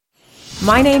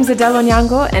My name's Adele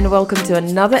Onyango and welcome to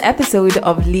another episode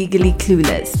of Legally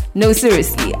Clueless. No,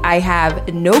 seriously, I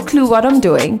have no clue what I'm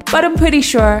doing, but I'm pretty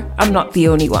sure I'm not the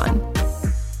only one.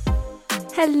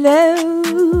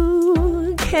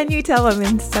 Hello! Can you tell I'm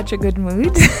in such a good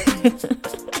mood?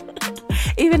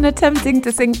 Even attempting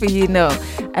to sing for you, no.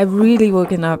 I've really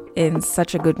woken up in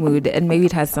such a good mood, and maybe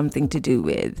it has something to do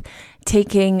with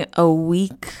taking a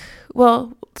week,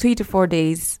 3 to 4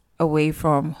 days away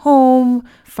from home,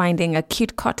 finding a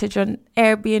cute cottage on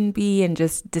Airbnb and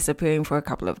just disappearing for a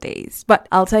couple of days. But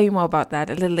I'll tell you more about that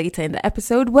a little later in the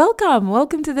episode.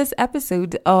 Welcome to this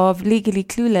episode of Legally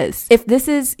Clueless. If this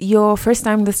is your first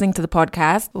time listening to the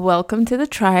podcast, welcome to the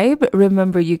tribe.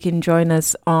 Remember, you can join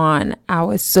us on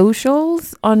our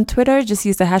socials. On Twitter, just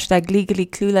use the hashtag Legally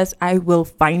Clueless. I will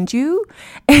find you.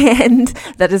 And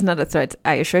that is not a threat,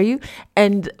 I assure you.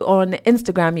 And on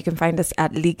Instagram, you can find us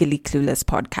at Legally Clueless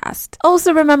Podcast.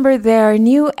 Also, remember, there are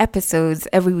new episodes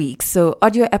every week. So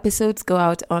audio episodes go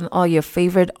out on all your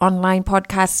favorite online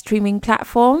podcast streaming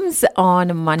platforms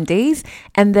on Mondays.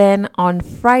 And then on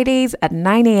Fridays at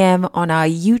 9 a.m. on our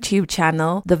YouTube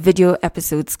channel, the video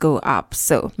episodes go up.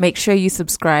 So make sure you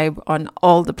subscribe on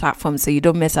all the platforms so you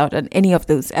don't miss out on any of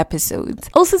those episodes.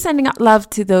 Also sending out love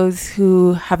to those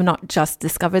who have not just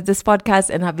discovered this podcast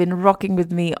and have been rocking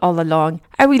with me all along.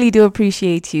 I really do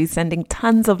appreciate you, sending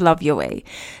tons of love your way.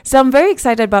 So I'm very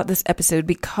excited about this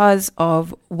episode because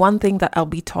of one thing that I'll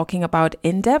be talking about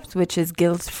in depth, which is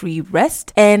guilt-free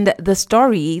rest, and the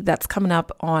story that's coming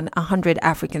up on 100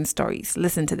 African Stories.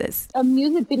 Listen to this. A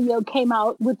music video came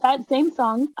out with that same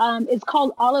song. It's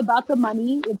called All About the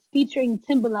Money. It's featuring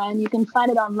Timbaland. You can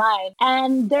find it online.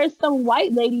 And there's some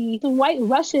white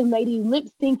Russian lady lip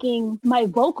syncing my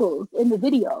vocals in the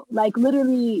video, like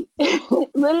literally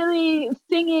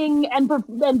singing and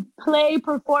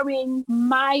performing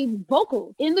my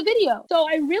vocals in the video. So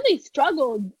I really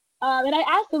struggled. And I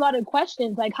asked a lot of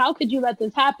questions, like, how could you let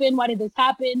this happen? Why did this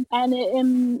happen? And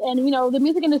you know, the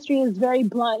music industry is very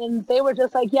blunt. And they were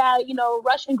just like, yeah, you know,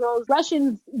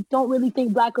 Russians don't really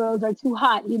think black girls are too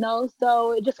hot, you know?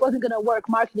 So it just wasn't going to work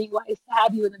marketing-wise to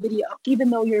have you in the video,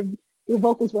 even though your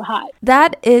vocals were hot.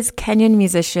 That is Kenyan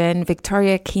musician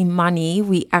Victoria Kimani.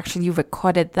 We actually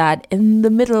recorded that in the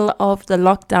middle of the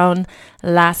lockdown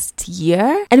last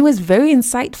year. And it was very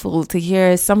insightful to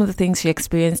hear some of the things she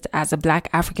experienced as a Black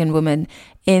African woman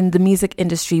in the music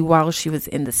industry while she was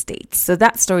in the States. So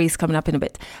that story is coming up in a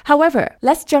bit. However,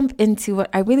 let's jump into what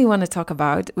I really want to talk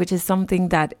about, which is something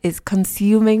that is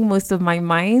consuming most of my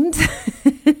mind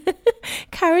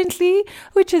currently,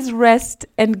 which is rest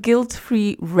and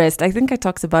guilt-free rest. I think I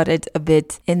talked about it a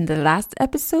bit in the last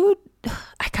episode.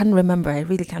 I can't remember. I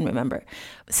really can't remember.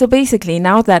 So basically,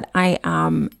 now that I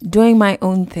am doing my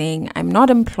own thing, I'm not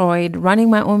employed,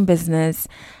 running my own business,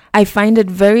 I find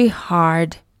it very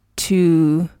hard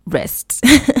to rest.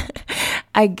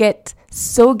 I get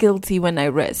so guilty when I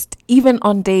rest, even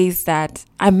on days that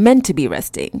I'm meant to be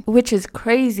resting, which is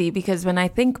crazy because when I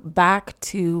think back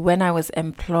to when I was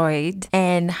employed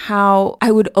and how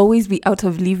I would always be out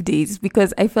of leave days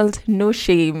because I felt no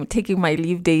shame taking my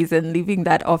leave days and leaving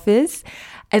that office.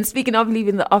 And speaking of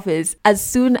leaving the office, as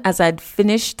soon as I'd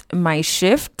finished my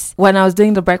shift, when I was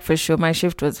doing the breakfast show, my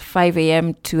shift was 5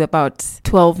 a.m. to about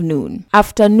 12 noon.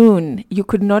 After noon, you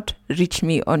could not reach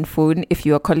me on phone if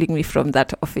you were calling me from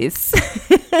that office.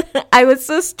 I was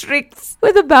so strict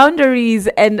with the boundaries,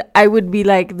 and I would be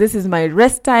like, this is my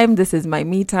rest time, this is my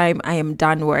me time, I am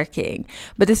done working.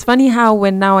 But it's funny how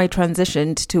when now I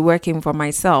transitioned to working for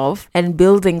myself and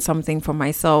building something for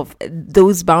myself,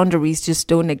 those boundaries just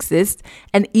don't exist.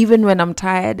 And even when I'm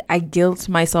tired, I guilt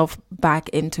myself back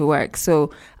into work.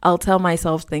 So I'll tell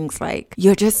myself things like,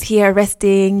 you're just here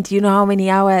resting. Do you know how many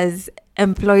hours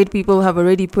employed people have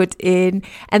already put in?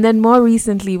 And then more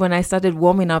recently, when I started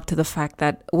warming up to the fact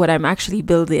that what I'm actually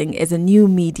building is a new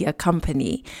media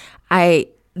company, I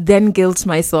then guilt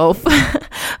myself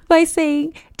by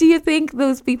saying, do you think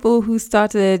those people who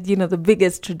started, the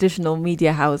biggest traditional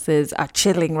media houses are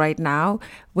chilling right now?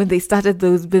 When they started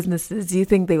those businesses, do you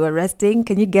think they were resting?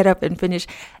 Can you get up and finish?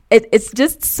 It's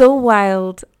just so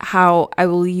wild how I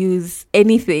will use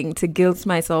anything to guilt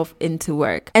myself into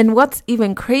work. And what's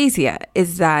even crazier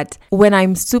is that when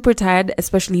I'm super tired,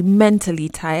 especially mentally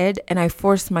tired, and I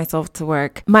force myself to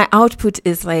work, my output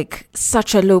is like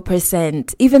such a low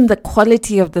percent. Even the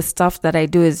quality of the stuff that I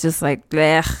do is just like,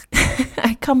 blech.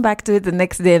 I come back to it the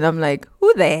next day and I'm like,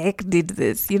 who the heck did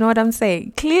this? You know what I'm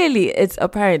saying? Clearly, it's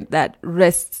apparent that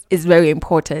rest is very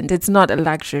important. It's not a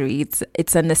luxury.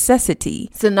 It's a necessity.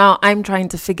 So now I'm trying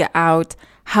to figure out,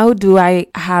 how do I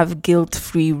have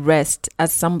guilt-free rest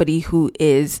as somebody who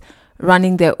is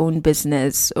running their own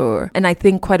business, and I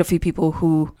think quite a few people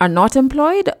who are not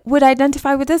employed would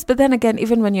identify with this. But then again,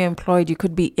 even when you're employed, you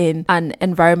could be in an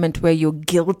environment where you're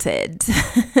guilted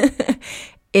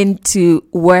into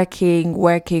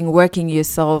working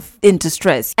yourself into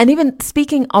stress. And even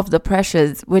speaking of the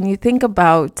pressures, when you think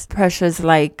about pressures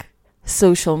like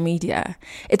social media,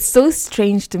 it's so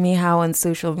strange to me how on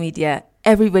social media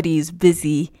everybody is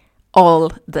busy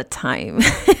all the time.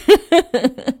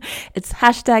 It's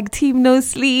hashtag team no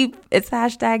sleep. It's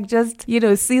hashtag just,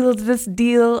 sealed this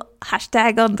deal,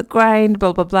 hashtag on the grind,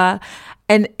 blah, blah, blah.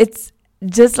 And it's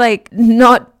just like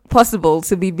not possible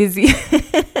to be busy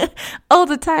all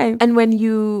the time. And when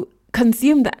you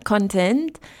consume that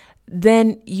content,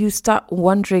 then you start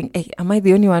wondering, hey, am I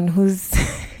the only one who's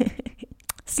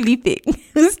sleeping?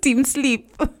 Who's team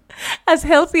sleep? As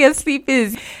healthy as sleep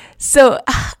is. So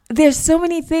there's so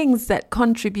many things that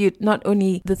contribute, not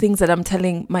only the things that I'm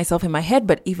telling myself in my head,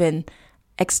 but even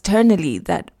externally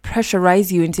that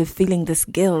pressurize you into feeling this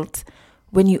guilt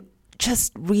when you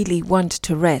just really want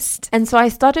to rest. And so I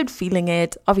started feeling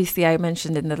it. Obviously, I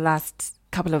mentioned in the last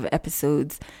couple of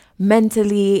episodes,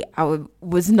 mentally, I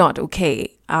was not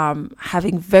okay,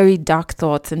 having very dark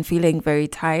thoughts and feeling very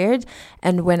tired.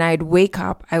 And when I'd wake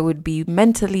up, I would be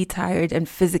mentally tired and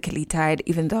physically tired,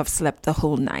 even though I've slept the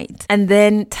whole night. And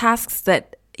then tasks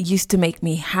that used to make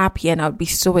me happy and I would be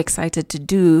so excited to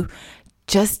do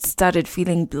just started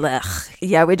feeling blech.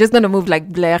 Yeah, we're just going to move like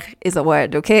blech is a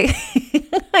word, okay?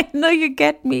 I know you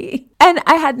get me. And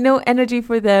I had no energy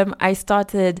for them. I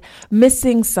started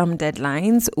missing some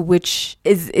deadlines, which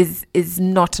is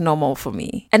not normal for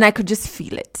me. And I could just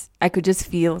feel it. I could just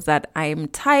feel that I'm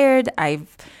tired.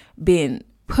 I've been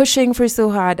pushing for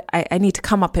so hard. I need to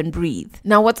come up and breathe.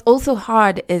 Now, what's also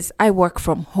hard is I work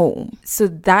from home. So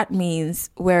that means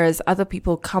whereas other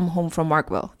people come home from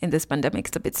work, well, in this pandemic,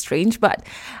 it's a bit strange, but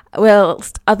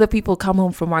other people come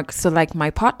home from work. So like my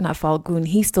partner, Falgun,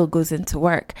 he still goes into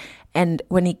work. And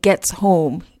when he gets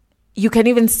home, you can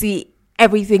even see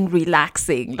everything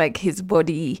relaxing, like his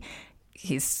body,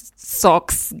 his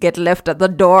socks get left at the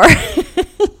door.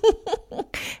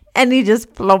 And he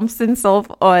just plumps himself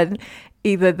on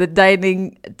either the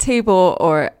dining table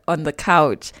or on the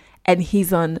couch, and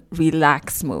he's on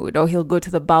relax mode, or he'll go to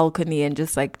the balcony and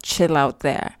just like chill out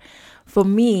there. For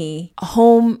me,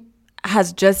 home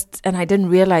has just, and I didn't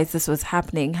realize this was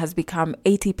happening, has become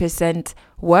 80%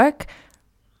 work,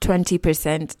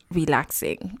 20%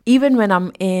 relaxing. Even when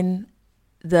I'm in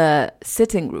the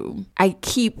sitting room,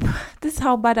 this is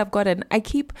how bad I've gotten. I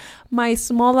keep my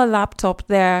smaller laptop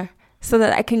there so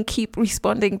that I can keep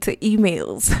responding to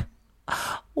emails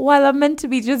while I'm meant to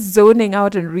be just zoning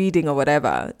out and reading or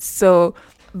whatever. So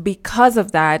because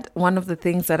of that, one of the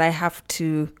things that I have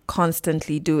to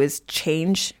constantly do is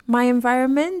change my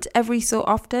environment every so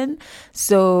often.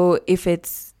 So if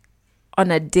it's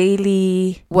on a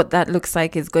daily, what that looks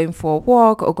like is going for a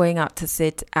walk or going out to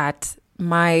sit at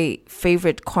my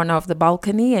favorite corner of the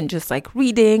balcony and just like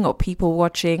reading or people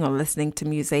watching or listening to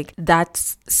music.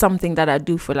 That's something that I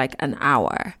do for like an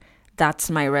hour. That's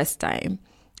my rest time.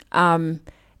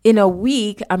 In a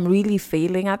week, I'm really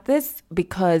failing at this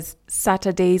because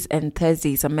Saturdays and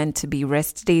Thursdays are meant to be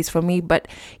rest days for me. But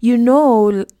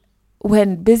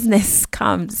when business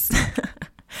comes,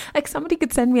 like somebody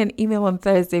could send me an email on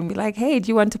Thursday and be like, hey, do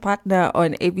you want to partner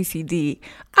on ABCD?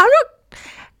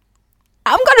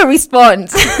 I'm going to respond.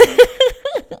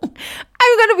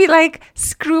 I'm going to be like,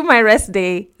 screw my rest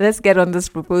day. Let's get on this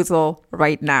proposal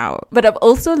right now. But I've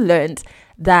also learned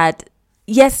that,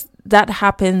 yes, that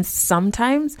happens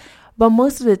sometimes, but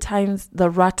most of the times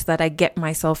the rut that I get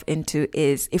myself into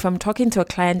is if I'm talking to a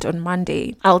client on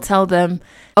Monday, I'll tell them,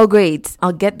 oh great,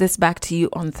 I'll get this back to you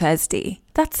on Thursday.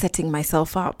 That's setting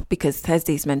myself up because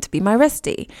Thursday is meant to be my rest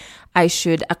day. I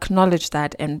should acknowledge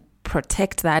that and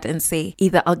protect that and say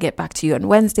either I'll get back to you on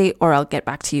Wednesday or I'll get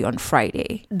back to you on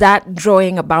Friday. That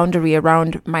drawing a boundary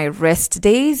around my rest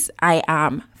days, I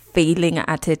am failing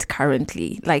at it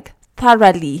currently, like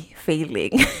thoroughly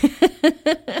failing.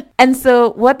 And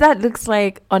so what that looks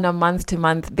like on a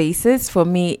month-to-month basis for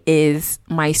me is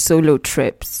my solo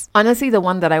trips. Honestly, the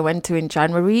one that I went to in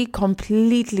January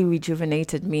completely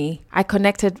rejuvenated me. I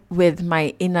connected with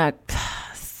my inner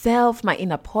self, my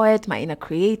inner poet, my inner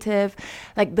creative,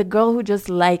 like the girl who just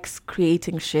likes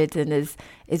creating shit and is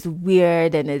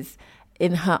weird and is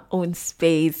in her own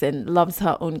space and loves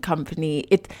her own company.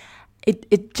 It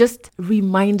just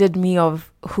reminded me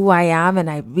of who I am, and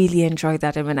I really enjoyed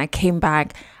that. And when I came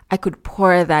back, I could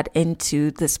pour that into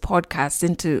this podcast,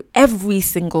 into every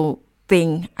single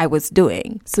thing I was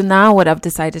doing. So now what I've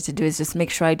decided to do is just make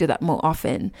sure I do that more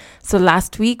often. So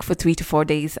last week for 3 to 4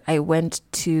 days, I went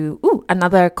to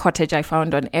another cottage I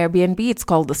found on Airbnb. It's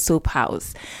called the Soap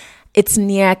House. It's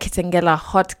near Kitengela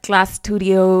Hot Glass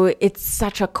Studio. It's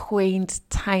such a quaint,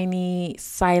 tiny,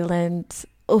 silent,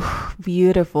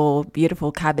 beautiful,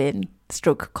 beautiful cabin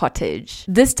stroke cottage.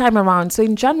 This time around, so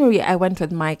in January, I went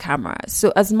with my camera.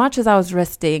 So as much as I was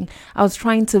resting, I was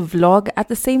trying to vlog at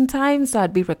the same time. So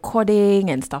I'd be recording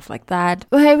and stuff like that.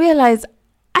 But I realized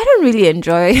I don't really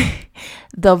enjoy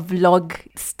the vlog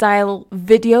style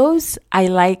videos. I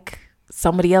like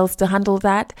somebody else to handle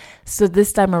that. So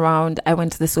this time around, I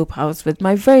went to the Soap House with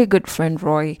my very good friend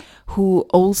Roy, who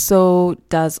also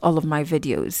does all of my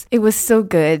videos. It was so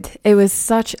good. It was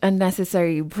such a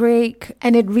necessary break,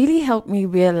 and it really helped me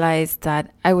realize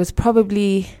that I was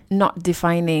probably not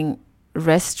defining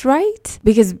rest right,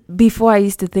 because before I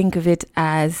used to think of it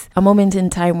as a moment in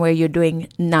time where you're doing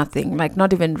nothing, like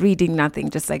not even reading, nothing,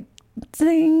 just like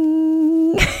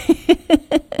zing.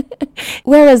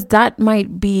 Whereas that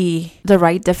might be the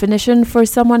right definition for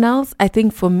someone else. I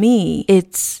think for me,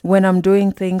 it's when I'm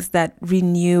doing things that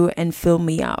renew and fill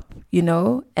me up,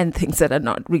 and things that are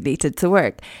not related to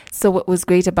work. So what was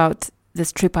great about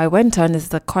this trip I went on is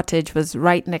the cottage was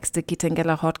right next to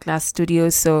Kitengela Hot Glass Studio.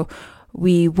 So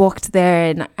we walked there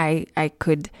and I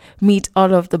could meet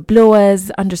all of the blowers,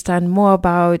 understand more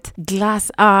about glass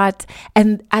art.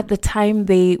 And at the time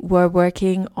they were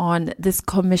working on this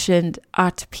commissioned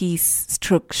art piece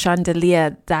stroke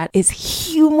chandelier that is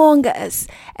humongous.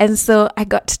 And so I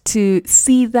got to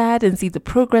see that and see the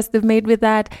progress they've made with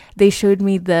that. They showed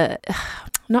me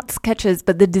not sketches,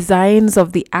 but the designs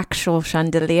of the actual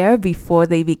chandelier before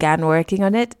they began working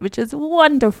on it, which is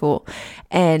wonderful.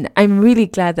 And I'm really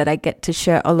glad that I get to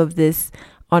share all of this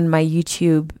on my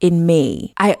YouTube in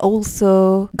May. I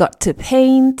also got to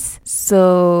paint.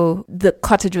 So the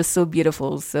cottage was so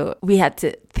beautiful. So we had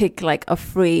to pick like a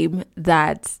frame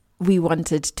that we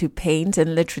wanted to paint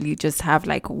and literally just have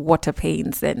like water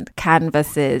paints and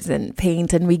canvases and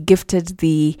paint. And we gifted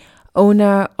the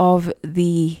owner of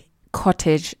the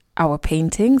cottage our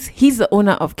paintings. He's the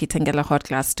owner of Kitengela Hot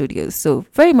Glass Studios, so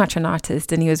very much an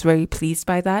artist, and he was very pleased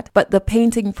by that. But the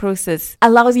painting process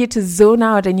allows you to zone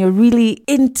out and you're really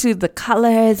into the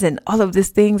colors and all of these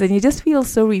things, and you just feel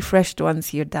so refreshed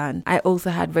once you're done. I also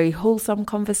had very wholesome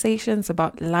conversations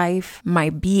about life, my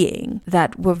being,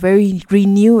 that were very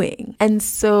renewing. And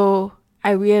so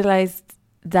I realized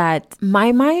that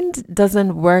my mind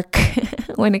doesn't work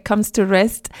when it comes to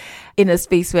rest in a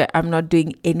space where I'm not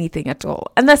doing anything at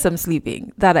all, unless I'm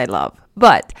sleeping. That I love.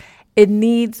 But it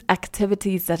needs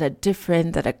activities that are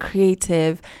different, that are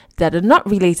creative, that are not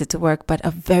related to work, but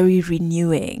are very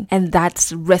renewing. And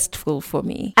that's restful for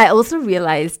me. I also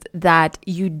realized that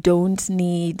you don't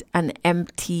need an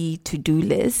empty to-do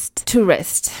list to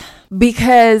rest.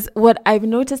 Because what I've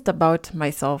noticed about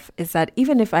myself is that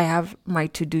even if I have my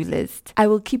to-do list, I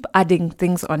will keep adding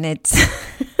things on it.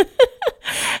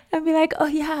 I'll be like, oh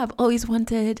yeah, I've always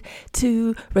wanted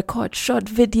to record short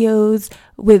videos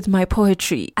with my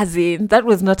poetry. As in, that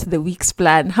was not the week's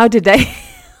plan. How did I?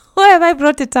 Why have I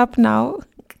brought it up now?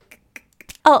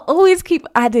 I'll always keep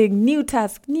adding new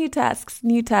tasks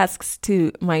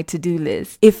to my to-do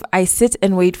list. If I sit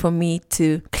and wait for me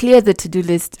to clear the to-do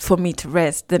list for me to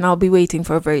rest, then I'll be waiting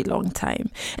for a very long time.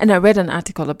 And I read an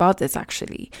article about this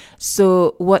actually.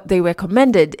 So what they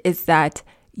recommended is that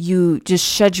you just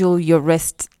schedule your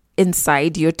rest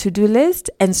inside your to-do list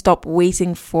and stop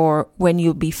waiting for when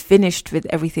you'll be finished with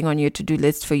everything on your to-do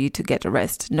list for you to get a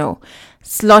rest. No,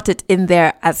 slot it in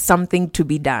there as something to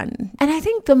be done. And I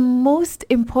think the most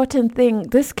important thing,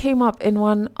 this came up in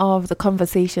one of the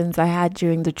conversations I had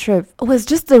during the trip, was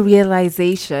just the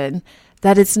realization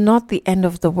that it's not the end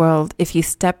of the world if you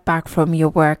step back from your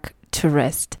work to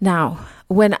rest. Now,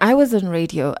 when I was on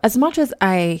radio, as much as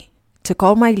I took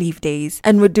all my leave days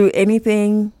and would do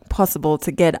anything possible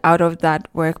to get out of that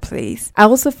workplace, I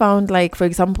also found, like, for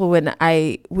example, when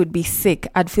I would be sick,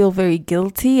 I'd feel very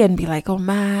guilty and be like, oh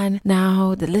man,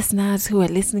 now the listeners who are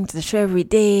listening to the show every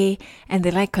day and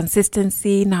they like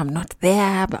consistency, now I'm not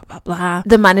there, blah, blah, blah.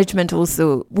 The management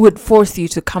also would force you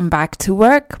to come back to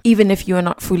work, even if you are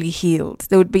not fully healed.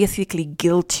 They would basically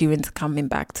guilt you into coming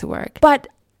back to work. But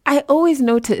I always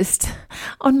noticed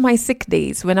on my sick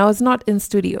days when I was not in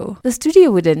studio, the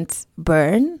studio wouldn't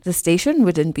burn, the station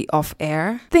wouldn't be off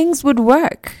air, things would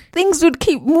work, things would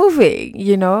keep moving,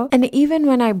 you know? And even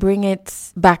when I bring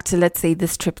it back to, let's say,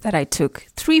 this trip that I took,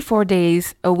 3-4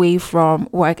 days away from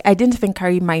work, I didn't even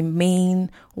carry my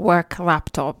main work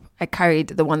laptop. I carried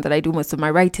the one that I do most of my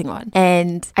writing on.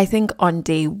 And I think on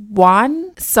day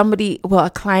one,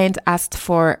 a client asked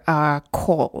for a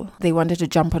call. They wanted to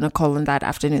jump on a call on that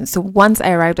afternoon. So once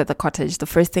I arrived at the cottage, the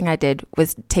first thing I did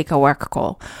was take a work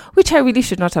call, which I really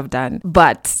should not have done.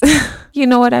 But you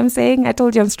know what I'm saying? I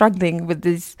told you I'm struggling with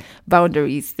this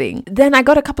boundaries thing. Then I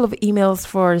got a couple of emails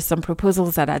for some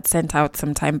proposals that I'd sent out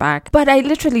some time back. But I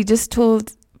literally just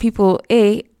told people,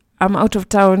 hey, I'm out of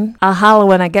town. I'll holler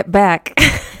when I get back.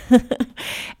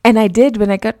 And I did.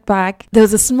 When I got back, there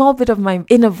was a small bit of my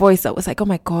inner voice that was like, oh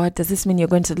my God, does this mean you're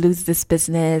going to lose this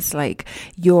business? Like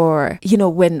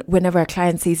whenever a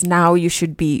client says now you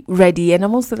should be ready. And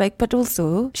I'm also like, but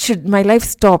also, should my life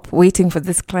stop waiting for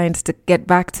this client to get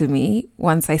back to me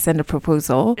once I send a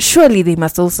proposal? Surely they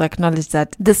must also acknowledge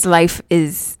that this life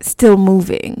is still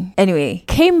moving. Anyway,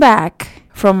 came back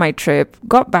from my trip,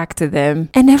 got back to them,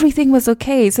 and everything was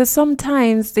okay. So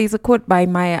sometimes there's a quote by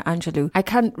Maya Angelou. I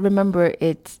can't remember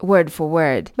it word for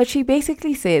word, but she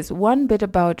basically says one bit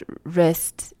about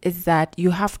rest is that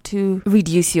you have to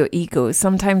reduce your ego.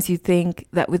 Sometimes you think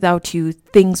that without you,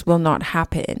 things will not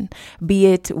happen, be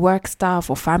it work stuff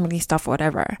or family stuff,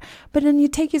 whatever. But then you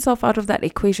take yourself out of that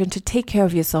equation to take care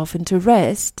of yourself and to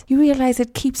rest, you realize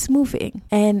it keeps moving.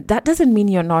 And that doesn't mean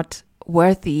you're not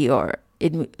worthy or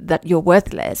that you're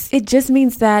worthless. It just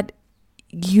means that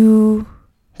you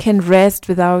can rest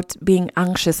without being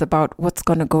anxious about what's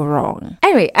going to go wrong.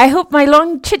 Anyway, I hope my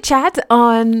long chit chat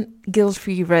on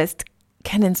guilt-free rest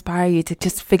can inspire you to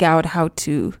just figure out how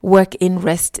to work in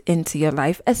rest into your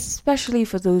life, especially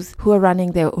for those who are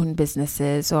running their own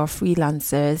businesses or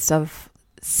freelancers or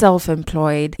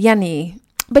self-employed.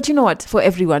 But you know what? For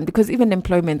everyone, because even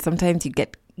employment, sometimes you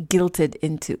get guilted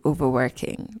into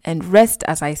overworking, and rest,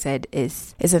 as I said,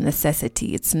 is a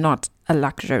necessity. It's not a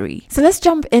luxury. So let's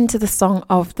jump into the song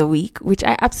of the week, which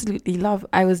I absolutely love.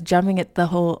 I was jamming it the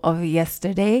whole of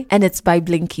yesterday, and it's by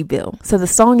Blinky Bill. So the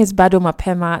song is Bado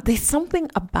Mapema. There's something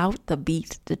about the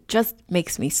beat that just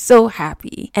makes me so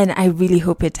happy, and I really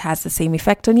hope it has the same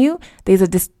effect on you. There's a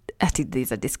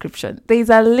description. There's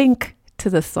a link to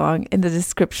the song in the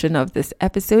description of this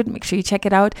episode. Make sure you check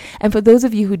it out. And for those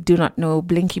of you who do not know,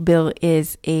 Blinky Bill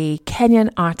is a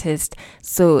Kenyan artist.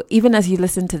 So even as you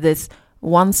listen to this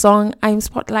one song I'm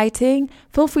spotlighting,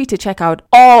 feel free to check out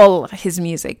all his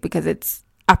music because it's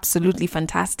absolutely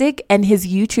fantastic. And his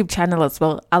YouTube channel as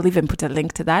well. I'll even put a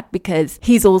link to that because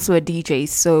he's also a DJ.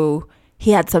 So he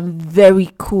had some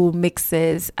very cool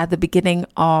mixes at the beginning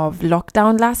of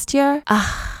lockdown last year.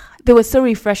 They were so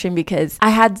refreshing because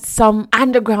I had some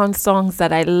underground songs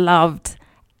that I loved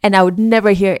and I would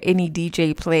never hear any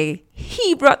DJ play.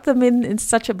 He brought them in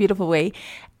such a beautiful way.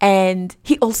 And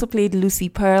he also played Lucy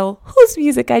Pearl, whose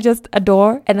music I just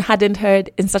adore and hadn't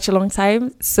heard in such a long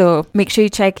time. So make sure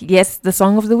you check, yes, the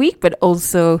song of the week, but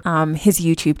also his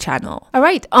YouTube channel. All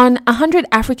right, on 100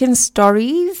 African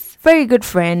Stories, very good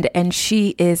friend, and she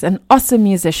is an awesome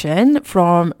musician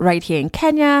from right here in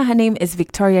Kenya. Her name is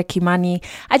Victoria Kimani.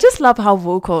 I just love how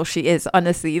vocal she is,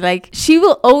 honestly. Like, she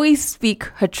will always speak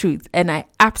her truth, and I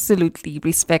absolutely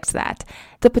respect that.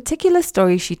 The particular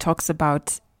story she talks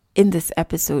about in this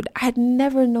episode, I had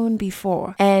never known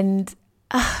before. And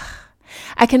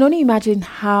I can only imagine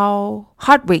how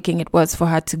heartbreaking it was for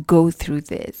her to go through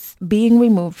this, being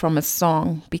removed from a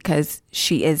song because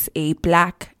she is a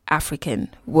Black African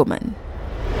woman.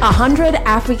 100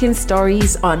 African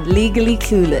Stories on Legally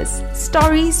Clueless.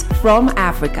 Stories from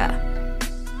Africa.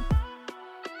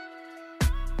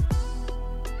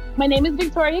 My name is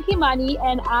Victoria Kimani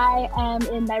and I am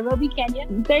in Nairobi, Kenya.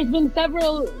 There's been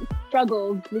several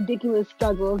ridiculous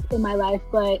struggles in my life,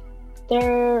 but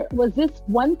there was this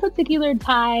one particular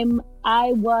time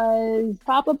I was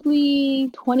probably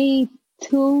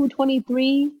 22,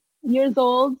 23 years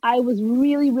old. I was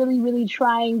really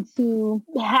trying to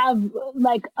have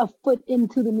like a foot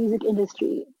into the music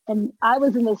industry. And I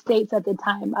was in the States at the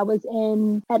time. I was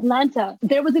in Atlanta.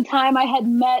 There was a time I had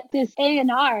met this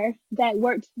A&R that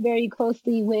worked very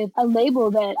closely with a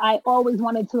label that I always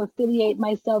wanted to affiliate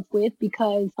myself with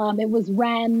because it was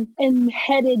ran and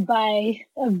headed by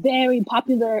a very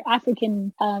popular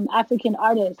African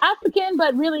artist. African,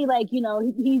 but really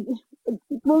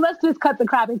let's just cut the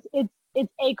crap. It's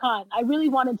Akon. I really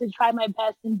wanted to try my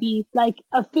best and be like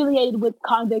affiliated with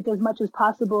Convict as much as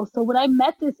possible. So when I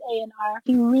met this A&R,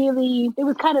 it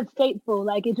was kind of fateful.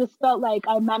 Like it just felt like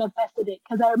I manifested it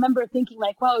because I remember thinking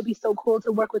like, wow, it'd be so cool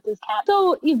to work with this cat.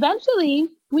 So eventually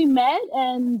we met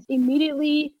and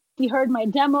immediately He heard my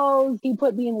demos. He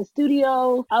put me in the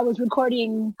studio. I was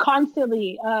recording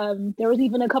constantly. There was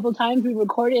even a couple times we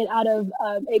recorded out of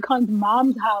Akon's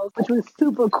mom's house, which was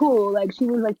super cool. Like, she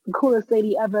was like the coolest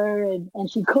lady ever, and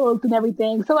she cooked and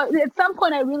everything. So at some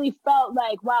point, I really felt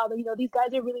like, wow, these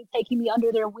guys are really taking me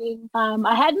under their wing.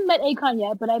 I hadn't met Akon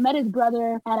yet, but I met his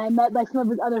brother, and I met like some of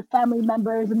his other family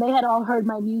members, and they had all heard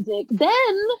my music.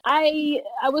 Then I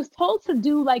was told to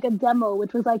do like a demo,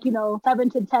 which was like, 7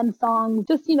 to 10 songs,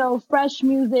 just, fresh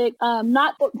music,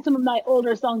 not some of my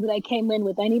older songs that I came in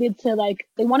with. I needed to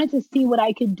they wanted to see what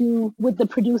I could do with the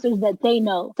producers that they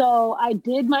know. So I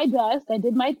did my best. I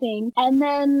did my thing. And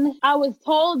then I was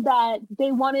told that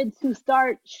they wanted to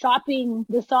start shopping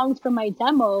the songs from my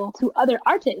demo to other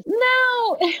artists.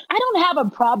 Now, I don't have a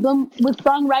problem with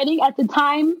songwriting at the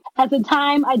time. At the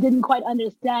time, I didn't quite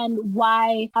understand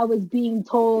why I was being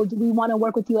told we want to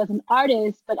work with you as an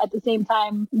artist, but at the same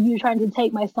time, you're trying to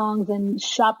take my songs and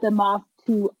shop them off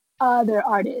to other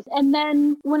artists. And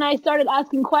then when I started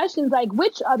asking questions like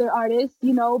which other artists,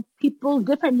 people's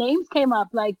different names came up,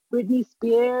 like Britney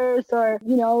Spears or,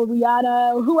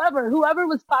 Rihanna, whoever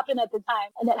was popping at the time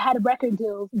and that had record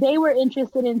deals. They were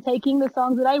interested in taking the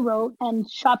songs that I wrote and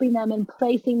shopping them and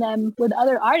placing them with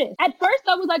other artists. At first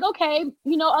I was like, okay,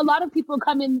 a lot of people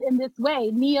come in this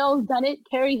way. Neo's done it.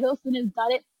 Carrie Hilson has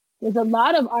done it. There's a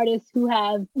lot of artists who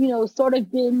have, sort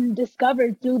of been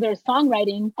discovered through their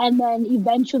songwriting and then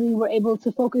eventually were able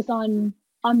to focus on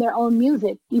their own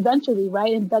music eventually,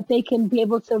 right? And that they can be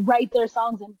able to write their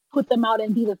songs and put them out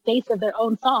and be the face of their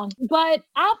own song. But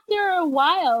after a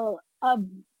while of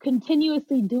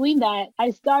continuously doing that, I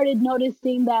started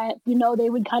noticing that, they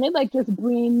would kind of just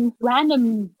bring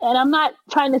random, and I'm not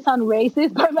trying to sound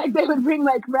racist, but they would bring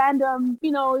random,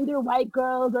 either white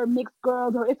girls or mixed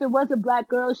girls, or if it was a black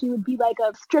girl, she would be like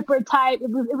a stripper type.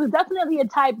 It was definitely a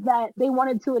type that they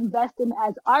wanted to invest in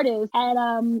as artists.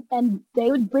 And they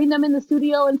would bring them in the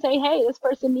studio and say, hey, this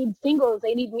person needs singles,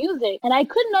 they need music. And I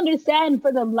couldn't understand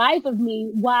for the life of me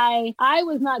why I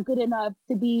was not good enough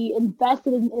to be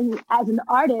invested in as an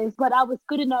artist, but I was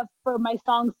good enough for my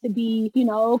songs to be,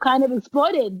 kind of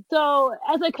exploited. So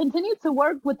as I continued to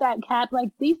work with that cat,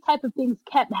 these type of things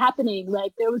kept happening.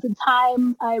 There was a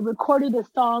time I recorded a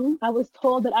song. I was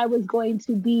told that I was going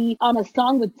to be on a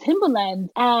song with Timbaland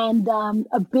and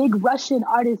a big Russian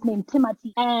artist named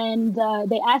Timati. And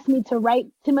they asked me to write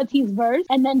Timati's verse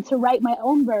and then to write my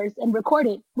own verse and record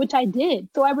it, which I did.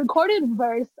 So I recorded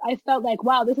verse. I felt like,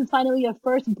 wow, this is finally a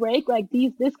first break.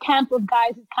 This camp of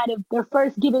guys is kind of their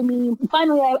first giving me,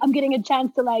 finally I'm getting a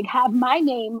chance to have my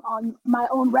name on my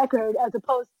own record as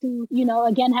opposed to,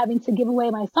 again, having to give away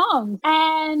my songs.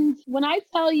 And when I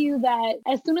tell you that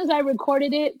as soon as I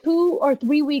recorded it, 2 or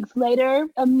 3 weeks later,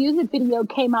 a music video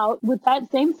came out with that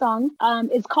same song.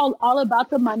 It's called All About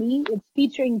the Money. It's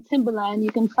featuring Timbaland.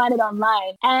 You can find it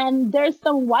online. And there's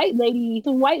some white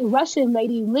Russian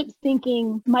lady lip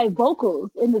syncing my vocals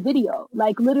in the video,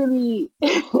 literally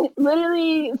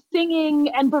singing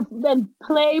and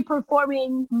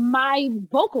performing my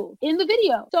vocals in the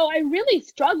video. So I really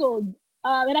struggled.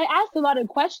 And I asked a lot of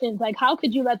questions, like, how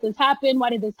could you let this happen? Why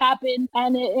did this happen?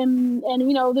 And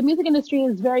the music industry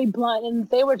is very blunt. And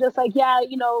they were just like, yeah,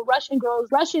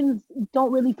 Russians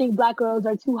don't really think black girls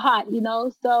are too hot,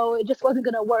 so it just wasn't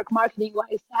going to work marketing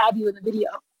wise to have you in the video,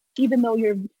 even though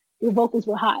your vocals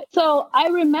were hot. So I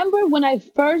remember when I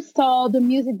first saw the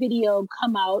music video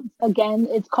come out, again,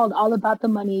 it's called All About the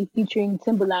Money featuring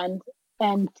Timbaland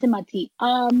and Timati.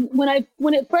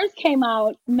 When it first came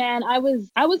out, man, I was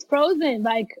frozen.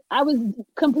 I was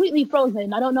completely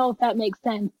frozen. I don't know if that makes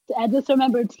sense. I just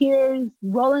remember tears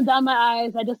rolling down my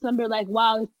eyes. I just remember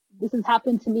wow, this has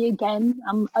happened to me again.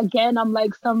 I'm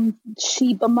like some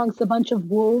sheep amongst a bunch of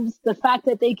wolves. The fact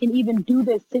that they can even do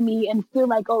this to me and feel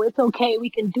like, oh, it's okay,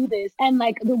 we can do this. And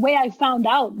the way I found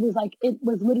out was it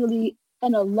was literally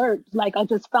an alert. I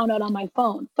just found out on my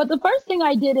phone. But the first thing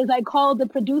I did is I called the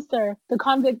producer, the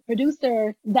convict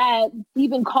producer that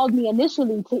even called me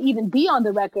initially to even be on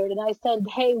the record. And I said,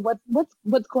 hey,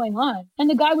 what's going on? And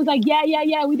the guy was like,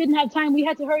 yeah, we didn't have time. We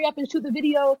had to hurry up and shoot the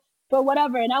video for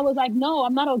whatever. And I was like, no,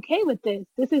 I'm not okay with this.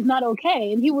 This is not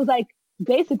okay. And he was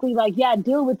basically yeah,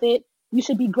 deal with it. You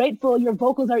should be grateful your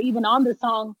vocals are even on the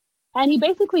song. And he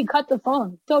basically cut the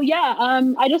phone. So yeah,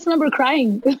 I just remember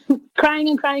crying, crying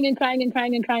until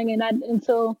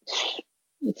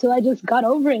I just got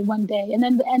over it one day. And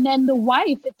then the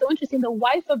wife, it's so interesting, the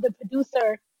wife of the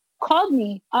producer called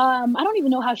me. I don't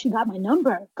even know how she got my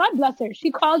number. God bless her.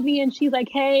 She called me and she's like,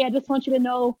 hey, I just want you to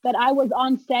know that I was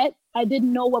on set I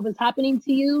didn't know what was happening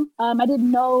to you. I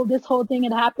didn't know this whole thing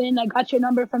had happened. I got your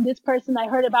number from this person. I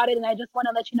heard about it, and I just want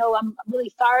to let you know I'm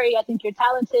really sorry. I think you're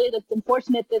talented. It's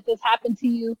unfortunate that this happened to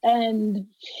you. And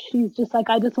she's just like,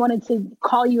 I just wanted to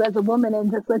call you as a woman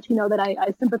and just let you know that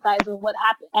I sympathize with what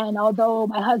happened. And although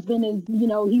my husband is,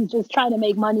 he's just trying to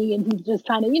make money and he's just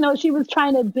trying to, she was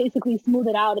trying to basically smooth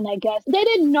it out. And I guess they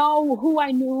didn't know who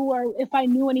I knew or if I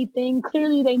knew anything.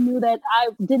 Clearly, they knew that I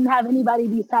didn't have anybody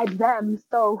besides them.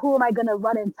 So who am I going to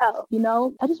run and tell?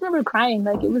 I just remember crying.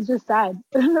 Like, it was just sad.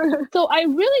 So I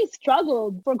really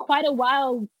struggled for quite a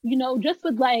while, just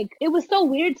with like, it was so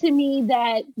weird to me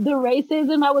that the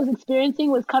racism I was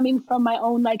experiencing was coming from my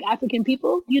own like African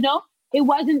people, It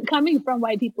wasn't coming from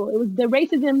white people. It was the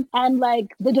racism and like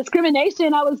the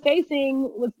discrimination I was facing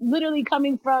was literally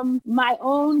coming from my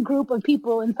own group of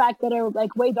people, in fact, that are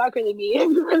like way darker than me. If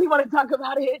you really want to talk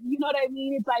about it, you know what I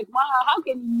mean? It's like, wow, how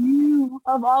can you,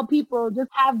 of all people,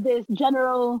 just have this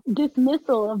general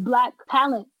dismissal of Black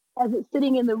talent as it's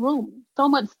sitting in the room? So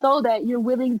much so that you're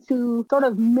willing to sort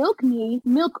of milk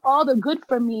all the good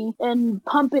from me and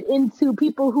pump it into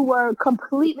people who are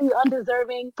completely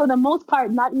undeserving, for the most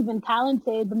part, not even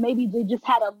talented, but maybe they just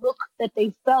had a look that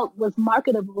they felt was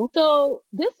marketable. So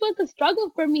this was a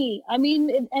struggle for me. I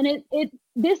mean,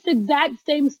 this exact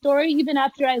same story, even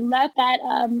after I left that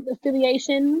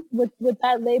affiliation with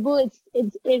that label,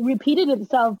 it repeated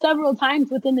itself several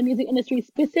times within the music industry,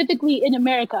 specifically in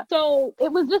America. So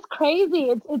it was just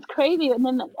crazy. It's crazy. And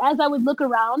then as I would look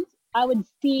around, I would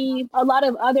see a lot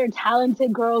of other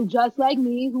talented girls just like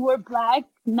me who were Black,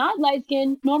 not light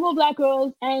skinned, normal Black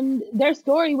girls, and their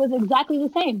story was exactly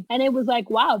the same. And it was like,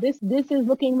 wow, this is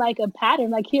looking like a pattern.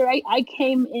 Like here, I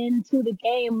came into the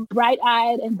game bright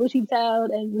eyed and bushy tailed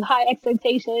and high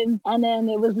expectations, and then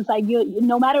it was just like,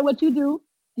 no matter what you do,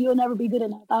 you'll never be good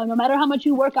enough. No matter how much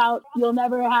you work out, you'll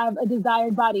never have a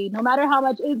desired body. No matter how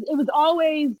much, there was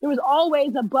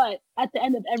always a but at the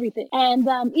end of everything. And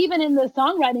even in the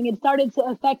songwriting, it started to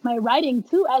affect my writing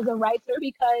too as a writer,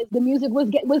 because the music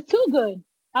was too good.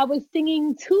 I was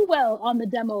singing too well on the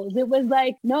demos. It was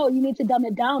like, no, you need to dumb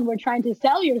it down. We're trying to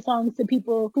sell your songs to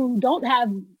people who don't have,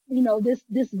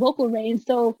 this vocal range.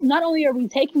 So not only are we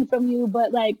taking from you,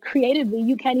 but like creatively,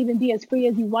 you can't even be as free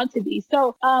as you want to be.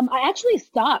 So I actually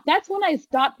stopped. That's when I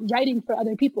stopped writing for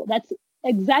other people. That's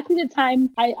exactly the time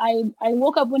I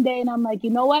woke up one day and I'm like, you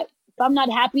know what? If I'm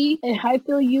not happy and I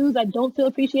feel used, I don't feel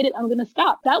appreciated, I'm going to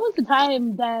stop. That was the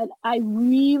time that I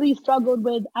really struggled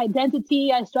with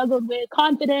identity. I struggled with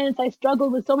confidence. I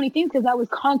struggled with so many things because I was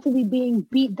constantly being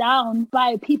beat down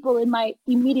by people in my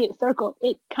immediate circle.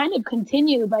 It kind of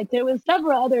continued. Like there was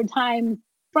several other times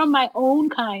from my own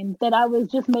kind that I was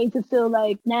just made to feel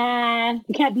like, nah,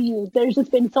 it can't be used. There's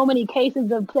just been so many cases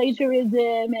of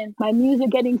plagiarism and my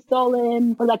music getting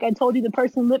stolen, or like I told you, the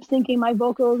person lip syncing my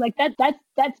vocals. Like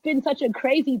that's been such a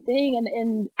crazy thing.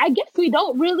 And I guess we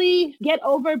don't really get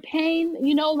over pain,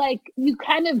 like you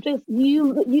kind of just,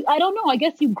 you I don't know, I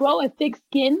guess you grow a thick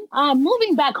skin.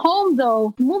 Moving back home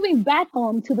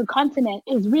to the continent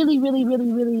is really, really,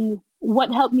 really, really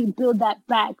what helped me build that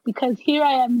back, because here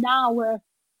I am now where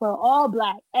we're all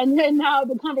Black. And then now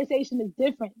the conversation is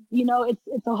different.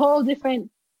 It's a whole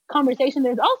different conversation.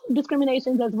 There's also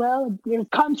discriminations as well. There's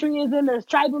countryism, there's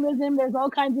tribalism, there's all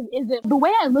kinds of ism. The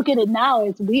way I look at it now,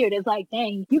 it's weird. It's like,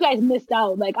 dang, you guys missed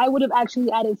out. Like I would have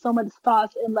actually added so much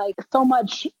sauce and like so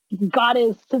much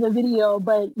goddess to the video,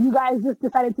 but you guys just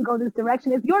decided to go this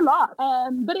direction. It's your loss.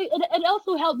 But it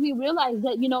also helped me realize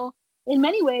that, in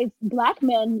many ways, Black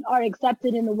men are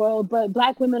accepted in the world, but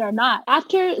Black women are not.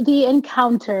 After the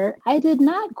encounter, I did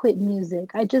not quit music.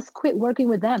 I just quit working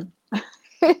with them.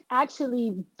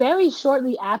 Actually, very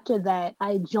shortly after that,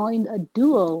 I joined a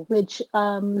duo, which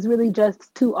was really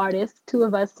just two artists, two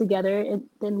of us together. And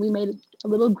then we made a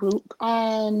little group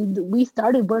and we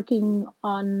started working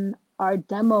on our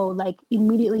demo like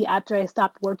immediately after I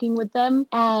stopped working with them.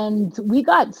 And we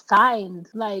got signed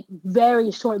like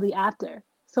very shortly after.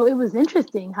 So it was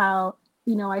interesting how,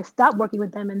 I stopped working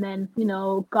with them and then,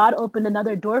 God opened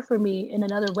another door for me in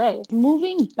another way.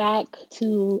 Moving back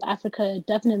to Africa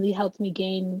definitely helped me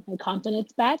gain my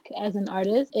confidence back as an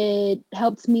artist. It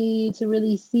helped me to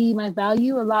really see my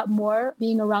value a lot more,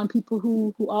 being around people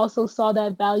who also saw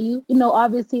that value.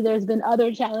 Obviously there's been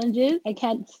other challenges. I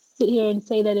can't sit here and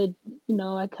say that it,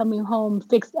 coming home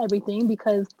fixed everything,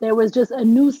 because there was just a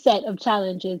new set of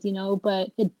challenges, but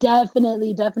it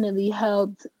definitely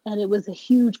helped. And it was a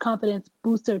huge confidence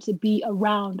booster to be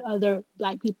around other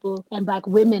Black people and Black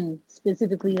women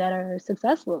specifically that are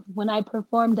successful. When I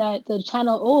performed at the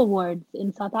Channel O Awards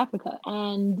in South Africa,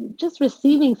 and just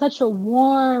receiving such a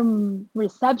warm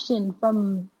reception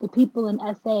from the people in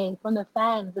SA, from the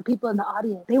fans, the people in the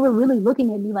audience, they were really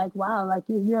looking at me like, wow, like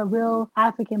you're a real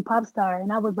African pop star.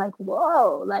 And I was like,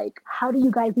 whoa, like, how do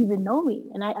you guys even know me?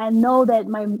 And I know that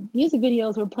my music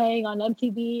videos were playing on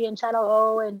MTV and Channel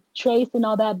O and Trace and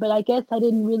all that, but I guess I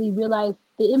didn't really realize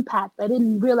the impact. I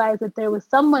didn't realize that there was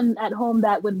someone at home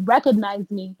that would recognize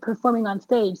me performing on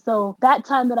stage. So that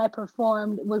time that I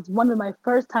performed was one of my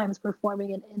first times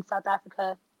performing in South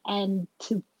Africa. And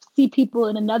to see people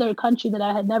in another country that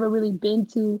I had never really been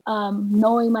to,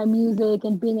 knowing my music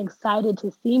and being excited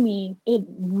to see me, it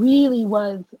really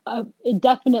was, it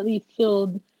definitely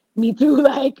filled me through,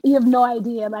 like, you have no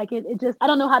idea, like it just, I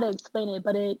don't know how to explain it,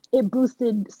 but it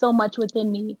boosted so much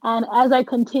within me. And as I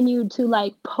continued to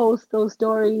like post those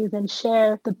stories and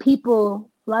share, a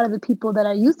lot of the people that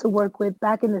I used to work with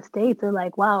back in the States are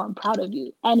like, wow, I'm proud of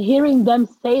you. And hearing them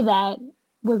say that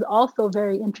was also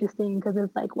very interesting, because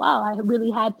it's like, wow, I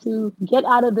really had to get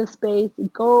out of this space,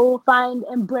 go find,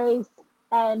 embrace,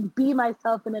 and be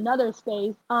myself in another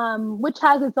space, which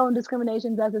has its own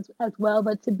discriminations as well.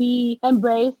 But to be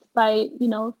embraced by,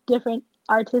 different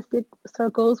artistic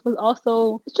circles was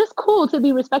also, it's just cool to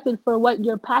be respected for what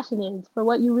your passion is, for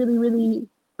what you really, really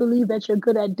believe that you're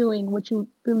good at doing, what you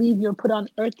believe you're put on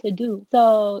earth to do.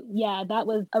 So yeah, that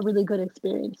was a really good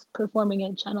experience performing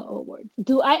at Channel O Awards.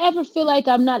 Do I ever feel like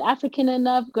I'm not African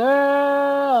enough?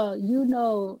 Girl, you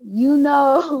know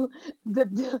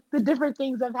the different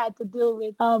things I've had to deal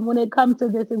with when it comes to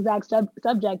this exact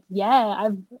subject. Yeah,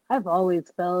 I've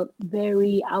always felt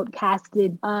very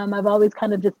outcasted. I've always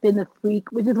kind of just been the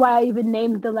freak, which is why I even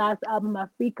named the last album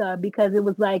Africa, because it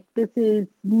was like, this is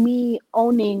me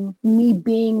owning me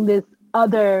being this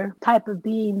other type of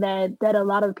being that a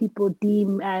lot of people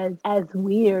deem as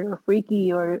weird or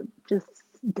freaky or just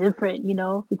different.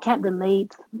 We can't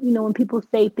relate. When people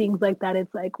say things like that,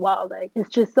 it's like, wow, like, it's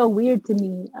just so weird to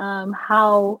me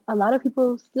how a lot of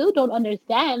people still don't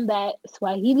understand that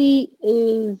Swahili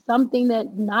is something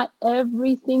that not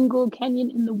every single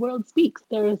Kenyan in the world speaks.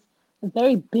 There is a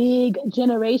very big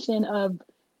generation of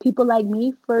people like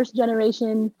me, first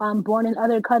generation, born in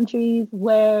other countries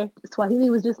where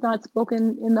Swahili was just not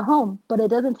spoken in the home. But it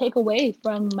doesn't take away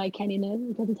from my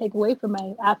Kenyanness. It doesn't take away from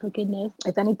my Africanness.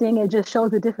 If anything, it just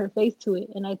shows a different face to it.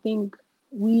 And I think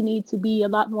we need to be a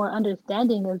lot more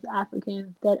understanding as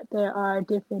Africans that there are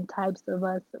different types of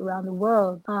us around the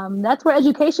world. That's where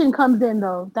education comes in,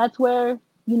 though. That's where,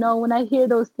 when I hear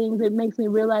those things, it makes me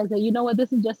realize that,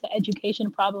 this is just an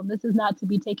education problem. This is not to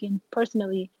be taken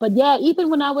personally. But yeah, even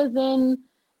when I was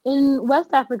in West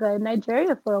Africa, in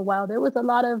Nigeria for a while, there was a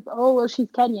lot of, oh, well, she's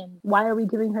Kenyan. Why are we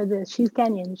giving her this? She's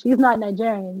Kenyan. She's not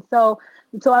Nigerian. So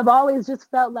I've always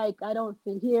just felt like I don't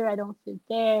fit here, I don't fit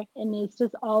there. And it's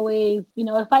just always,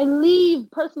 if I leave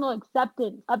personal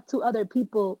acceptance up to other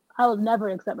people, I will never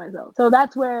accept myself. So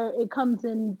that's where it comes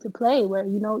into play, where,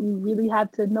 you really have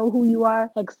to know who you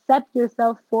are, accept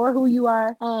yourself for who you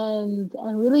are, and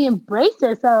really embrace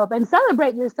yourself and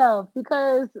celebrate yourself,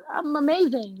 because I'm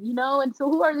amazing, and so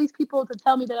who are these people to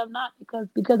tell me that I'm not,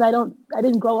 because I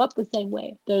didn't grow up the same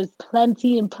way. There's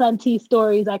plenty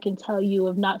stories I can tell you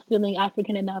of not feeling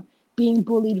African enough, being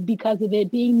bullied because of it,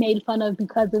 being made fun of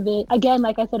because of it. Again,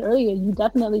 like I said earlier, you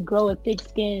definitely grow a thick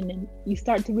skin and you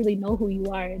start to really know who you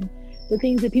are. And the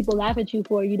things that people laugh at you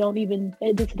for,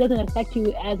 it just doesn't affect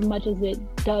you as much as it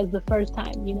does the first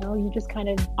time, You just kind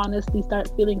of honestly start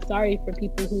feeling sorry for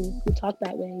people who talk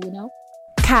that way,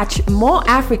 Catch more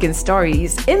African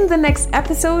stories in the next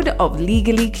episode of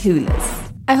Legally Clueless.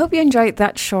 I hope you enjoyed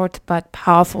that short but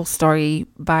powerful story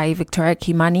by Victoria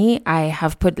Kimani. I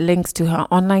have put links to her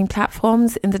online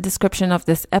platforms in the description of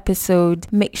this episode.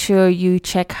 Make sure you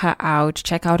check her out.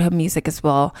 Check out her music as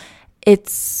well.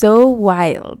 It's so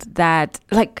wild that,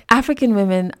 like, African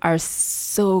women are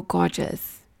so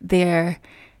gorgeous. They're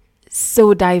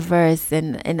so diverse,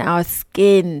 and our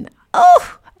skin,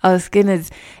 our skin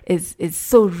is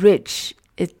so rich.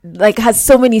 It has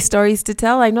so many stories to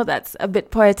tell. I know that's a bit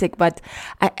poetic, but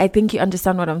I think you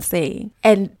understand what I'm saying.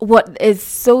 And what is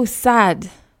so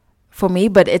sad for me,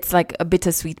 but it's like a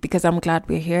bittersweet because I'm glad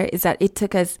we're here, is that it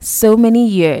took us so many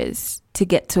years to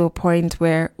get to a point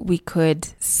where we could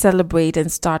celebrate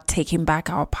and start taking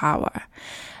back our power,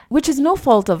 which is no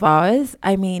fault of ours.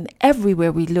 I mean,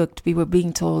 everywhere we looked, we were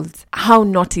being told how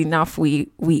not enough we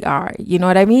are. You know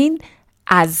what I mean?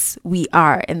 As we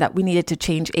are, and that we needed to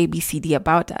change ABCD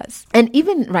about us. And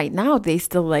even right now, they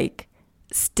still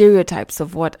stereotypes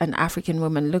of what an African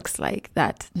woman looks like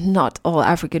that not all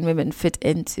African women fit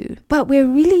into. But we're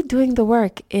really doing the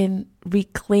work in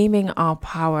reclaiming our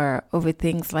power over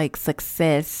things like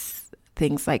success,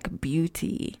 things like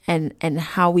beauty, and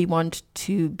how we want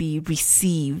to be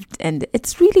received. And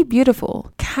it's really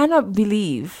beautiful. Cannot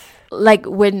believe, like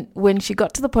when she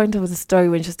got to the point of the story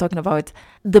when she was talking about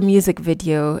the music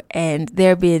video and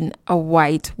there being a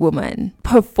white woman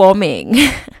performing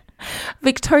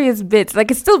Victoria's bits,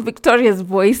 like it's still Victoria's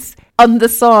voice on the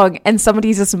song and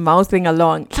somebody's just mouthing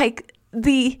along. Like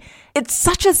it's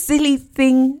such a silly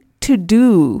thing to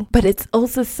do, but it's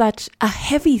also such a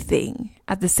heavy thing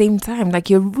at the same time. Like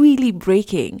you're really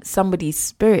breaking somebody's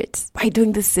spirit by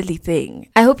doing this silly thing.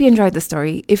 I hope you enjoyed the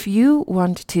story. If you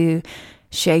want to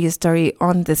share your story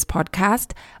on this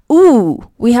podcast,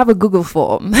 we have a Google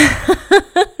form.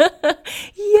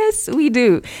 Yes, we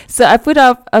do. So I put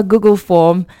up a Google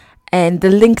form and the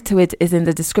link to it is in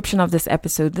the description of this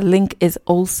episode. The link is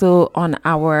also on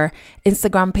our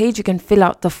Instagram page. You can fill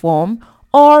out the form,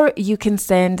 or you can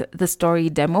send the story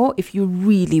demo if you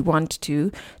really want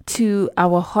to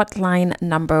our hotline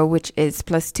number, which is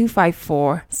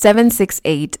 +254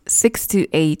 768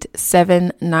 628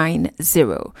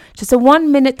 790. Just a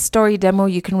 1-minute story demo.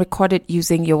 You can record it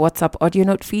using your WhatsApp audio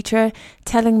note feature,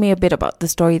 telling me a bit about the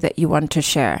story that you want to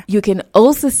share. You can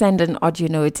also send an audio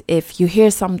note if you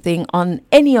hear something on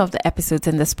any of the episodes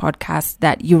in this podcast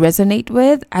that you resonate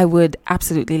with. I would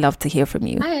absolutely love to hear from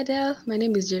you. Hi Adele, my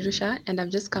name is Jerusha and I've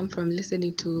just come from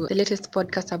listening to the latest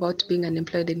podcast about being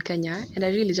unemployed in Kenya, and I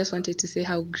really just wanted to say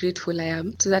how grateful I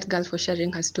am to that girl for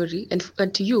sharing her story and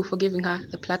to you for giving her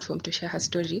the platform to share her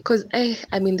story, because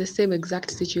I'm in the same exact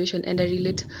situation and I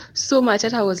relate so much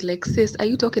that I was like, sis, are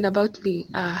you talking about me?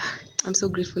 I'm so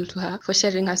grateful to her for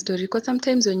sharing her story, because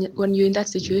sometimes when you're in that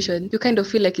situation, you kind of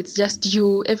feel like it's just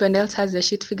you, everyone else has their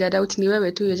shit figured out, ni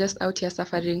wewe tu, you're just out here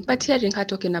suffering. But hearing her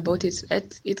talking about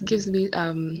it gives me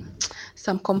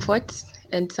some comfort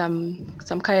and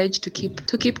some courage to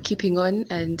keep keeping on.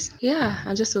 And yeah,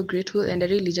 I'm just so grateful, and I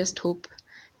really just hope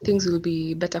things will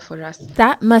be better for us.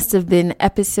 That must have been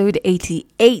episode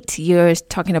 88 you're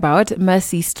talking about,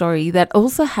 Mercy's story, that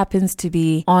also happens to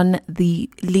be on the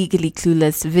Legally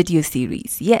Clueless video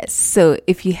series. Yes, so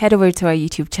if you head over to our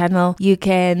YouTube channel, you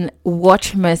can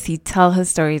watch Mercy tell her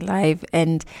story live,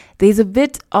 and there's a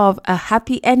bit of a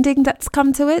happy ending that's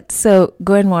come to it, so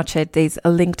go and watch it. There's a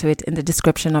link to it in the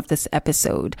description of this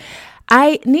episode.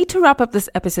 I need to wrap up this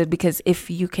episode because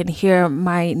if you can hear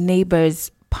my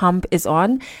neighbor's pump is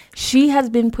on. She has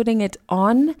been putting it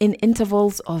on in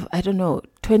intervals of,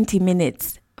 20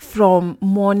 minutes from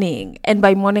morning. And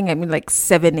by morning, I mean like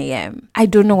 7 a.m. I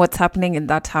don't know what's happening in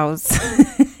that house.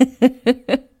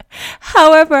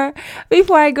 However,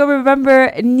 before I go,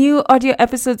 remember, new audio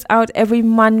episodes out every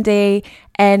Monday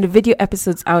and video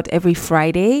episodes out every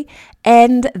Friday.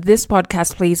 And this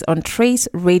podcast plays on Trace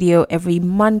Radio every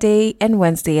Monday and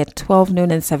Wednesday at 12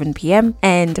 noon and 7 p.m.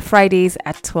 and Fridays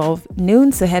at 12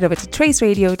 noon. So head over to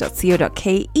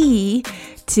traceradio.co.ke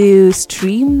to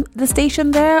stream the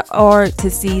station there or to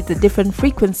see the different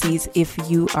frequencies if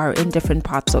you are in different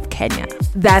parts of Kenya.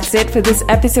 That's it for this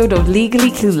episode of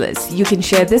Legally Clueless. You can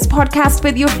share this podcast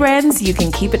with your friends. You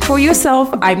can keep it for yourself.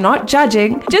 I'm not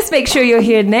judging. Just make sure you're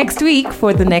here next week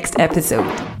for the next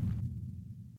episode.